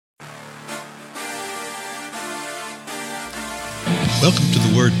Welcome to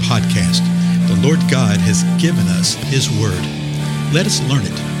the Word Podcast. The Lord God has given us His Word. Let us learn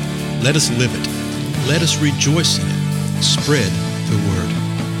it. Let us live it. Let us rejoice in it. Spread the Word.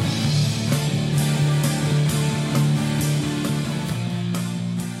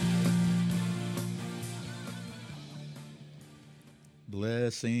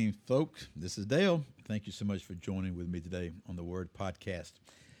 Blessing, folks. This is Dale. Thank you so much for joining with me today on the Word Podcast.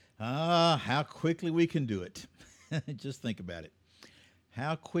 How quickly we can do it. Just think about it.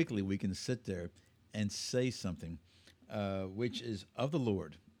 How quickly we can sit there and say something which is of the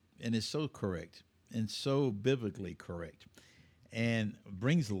Lord and is so correct and so biblically correct and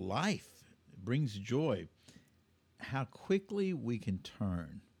brings life, brings joy. How quickly we can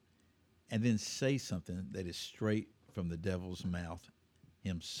turn and then say something that is straight from the devil's mouth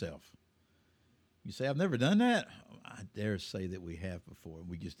himself. You say, I've never done that. I dare say that we have before.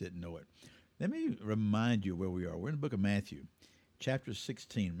 We just didn't know it. Let me remind you where we are. We're in the book of Matthew, chapter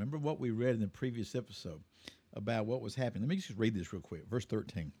 16. Remember what we read in the previous episode about what was happening. Let me just read this real quick. Verse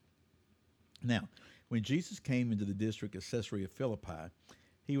 13. Now, when Jesus came into the district of Caesarea Philippi,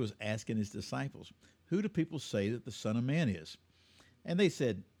 he was asking his disciples, who do people say that the Son of Man is? And they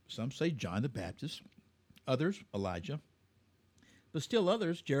said, some say John the Baptist, others Elijah, but still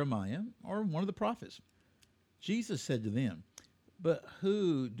others Jeremiah or one of the prophets. Jesus said to them, but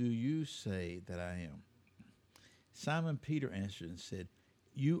who do you say that I am? Simon Peter answered and said,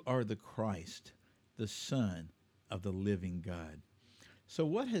 you are the Christ, the Son of the living God. So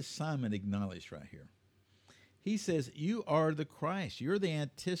what has Simon acknowledged right here? He says, you are the Christ. You're the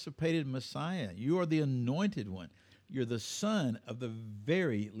anticipated Messiah. You are the anointed one. You're the Son of the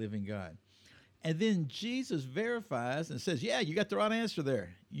very living God. And then Jesus verifies and says, yeah, you got the right answer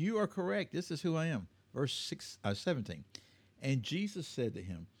there. You are correct. This is who I am. Verse 17. And Jesus said to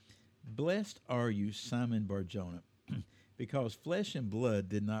him, blessed are you, Simon Bar-Jonah, because flesh and blood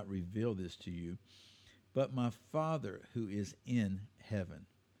did not reveal this to you, but my Father who is in heaven.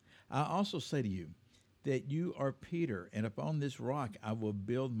 I also say to you that you are Peter, and upon this rock I will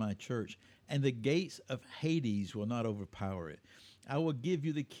build my church, and the gates of Hades will not overpower it. I will give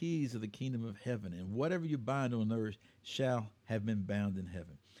you the keys of the kingdom of heaven, and whatever you bind on earth shall have been bound in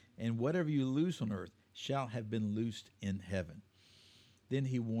heaven, and whatever you loose on earth shall have been loosed in heaven. Then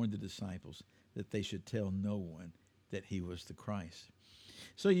he warned the disciples that they should tell no one that he was the Christ.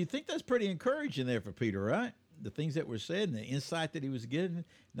 So you think that's pretty encouraging there for Peter, right? The things that were said and the insight that he was getting,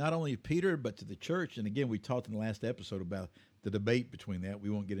 not only Peter, but to the church. And again, we talked in the last episode about the debate between that. We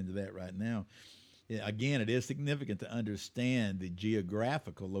won't get into that right now. Again, it is significant to understand the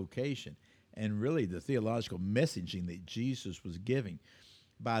geographical location and really the theological messaging that Jesus was giving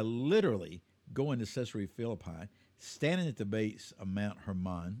by literally going to Caesarea Philippi, standing at the base of Mount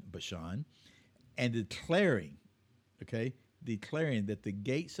Hermon, Bashan, and declaring that the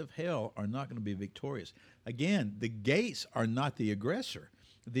gates of hell are not going to be victorious. Again, the gates are not the aggressor.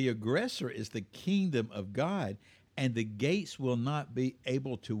 The aggressor is the kingdom of God, and the gates will not be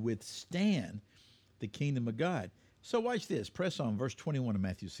able to withstand the kingdom of God. So watch this. Press on, verse 21 of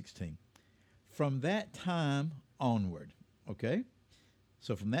Matthew 16. From that time onward, okay?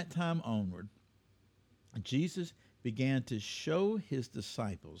 So from that time onward, Jesus began to show his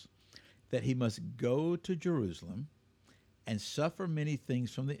disciples that he must go to Jerusalem and suffer many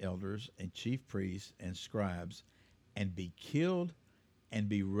things from the elders and chief priests and scribes and be killed and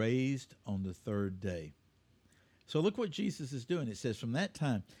be raised on the third day. So look what Jesus is doing. It says from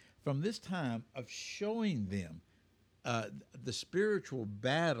this time of showing them the spiritual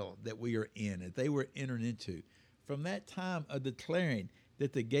battle that we are in, that they were entering into, from that time of declaring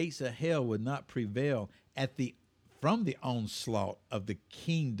that the gates of hell would not prevail from the onslaught of the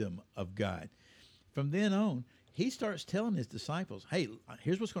kingdom of God. From then on, he starts telling his disciples, hey,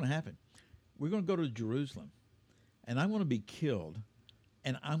 here's what's going to happen. We're going to go to Jerusalem, and I'm going to be killed,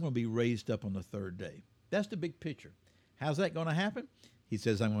 and I'm going to be raised up on the third day. That's the big picture. How's that going to happen? He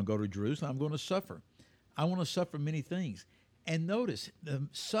says, I'm going to go to Jerusalem. I'm going to suffer. I want to suffer many things. And notice, the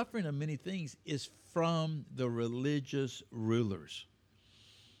suffering of many things is from the religious rulers.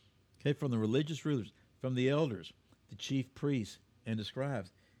 Okay, from the religious rulers, from the elders, the chief priests, and the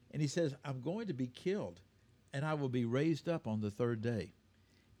scribes. And he says, I'm going to be killed, and I will be raised up on the third day.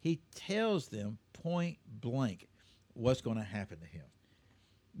 He tells them point blank what's going to happen to him.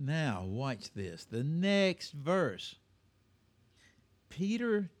 Now, watch this. The next verse.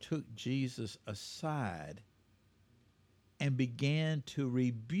 Peter took Jesus aside and began to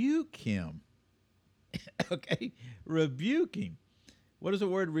rebuke him. Okay, rebuke him. What does the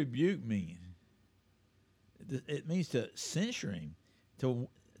word rebuke mean? It means to censure him, to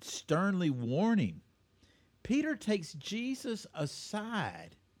sternly warn him. Peter takes Jesus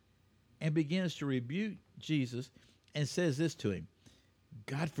aside and begins to rebuke Jesus and says this to him,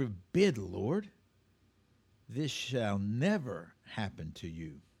 God forbid, Lord, this shall never happen to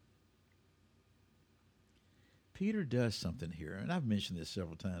you. Peter does something here, and I've mentioned this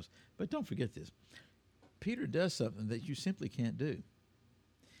several times, but don't forget this. Peter does something that you simply can't do.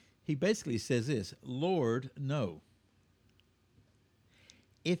 He basically says this, Lord, no.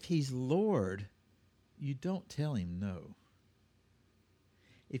 If he's Lord, you don't tell him no.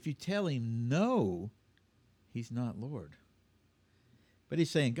 If you tell him no, he's not Lord. But he's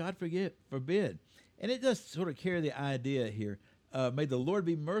saying, God forbid. And it does sort of carry the idea here, may the Lord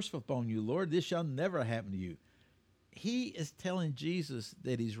be merciful upon you, Lord. This shall never happen to you. He is telling Jesus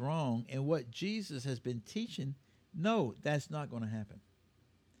that he's wrong, and what Jesus has been teaching, no, that's not going to happen.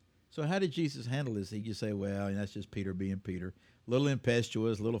 So how did Jesus handle this? He just say, well, that's just Peter being Peter, a little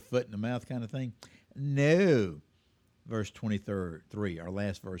impetuous, a little foot in the mouth kind of thing. No. Verse 23, our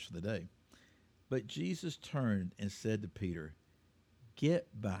last verse of the day. But Jesus turned and said to Peter, get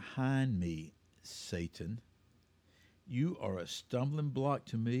behind me, Satan. You are a stumbling block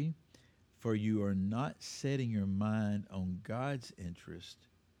to me, for you are not setting your mind on God's interest,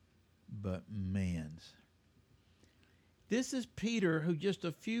 but man's. This is Peter, who just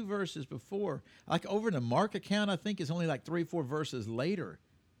a few verses before, like over in the Mark account, I think it's only like 3 or 4 verses later.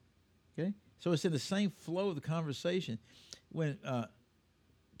 Okay? So it's in the same flow of the conversation. When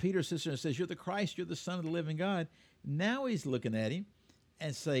Peter sits there and says, you're the Christ, you're the Son of the living God. Now he's looking at him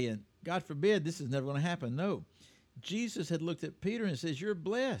and saying, God forbid, this is never going to happen. No. Jesus had looked at Peter and says, you're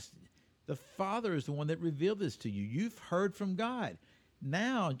blessed. The Father is the one that revealed this to you. You've heard from God.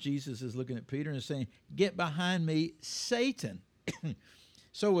 Now Jesus is looking at Peter and saying, get behind me, Satan.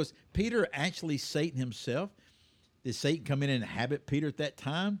 So was Peter actually Satan himself? Did Satan come in and inhabit Peter at that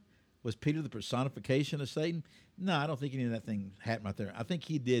time? Was Peter the personification of Satan? No, I don't think any of that thing happened right there. I think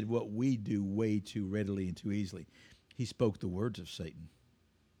he did what we do way too readily and too easily. He spoke the words of Satan.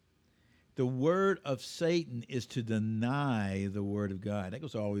 The word of Satan is to deny the word of God. That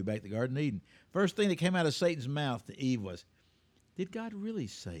goes all the way back to the Garden of Eden. First thing that came out of Satan's mouth to Eve was, did God really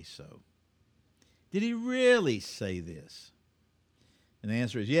say so? Did he really say this? And the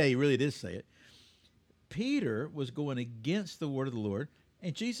answer is, yeah, he really did say it. Peter was going against the word of the Lord,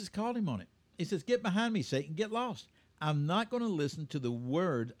 and Jesus called him on it. He says, get behind me, Satan, get lost. I'm not going to listen to the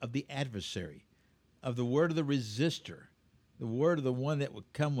word of the adversary, of the word of the resistor, the word of the one that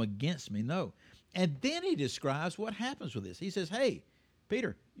would come against me. No. And then he describes what happens with this. He says, hey,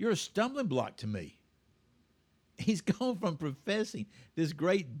 Peter, you're a stumbling block to me. He's gone from professing this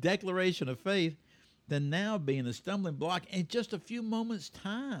great declaration of faith to now being a stumbling block in just a few moments'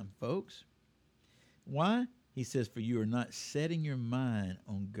 time, folks. Why? He says, for you are not setting your mind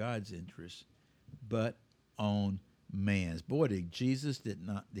on God's interests, but on man's. Boy, did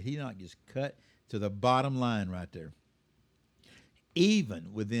he not just cut to the bottom line right there?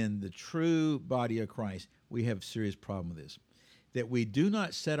 Even within the true body of Christ, we have a serious problem with this, that we do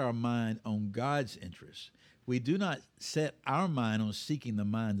not set our mind on God's interests. We do not set our mind on seeking the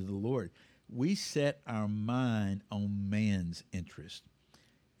mind of the Lord. We set our mind on man's interest.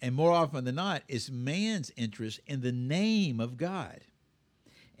 And more often than not, it's man's interest in the name of God,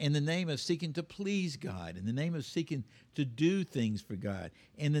 in the name of seeking to please God, in the name of seeking to do things for God,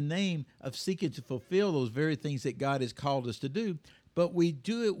 in the name of seeking to fulfill those very things that God has called us to do. But we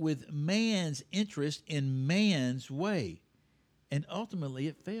do it with man's interest in man's way. And ultimately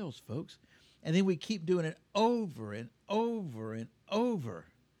it fails, folks. And then we keep doing it over and over and over.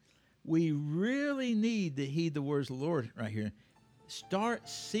 We really need to heed the words of the Lord right here. Start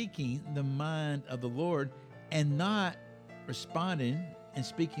seeking the mind of the Lord and not responding and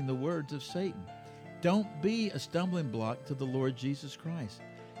speaking the words of Satan. Don't be a stumbling block to the Lord Jesus Christ.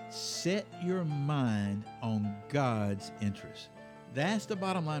 Set your mind on God's interest. That's the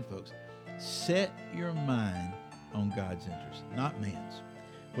bottom line, folks. Set your mind on God's interest, not man's.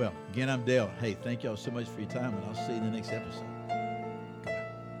 Well, again, I'm Dale. Hey, thank y'all so much for your time, and I'll see you in the next episode.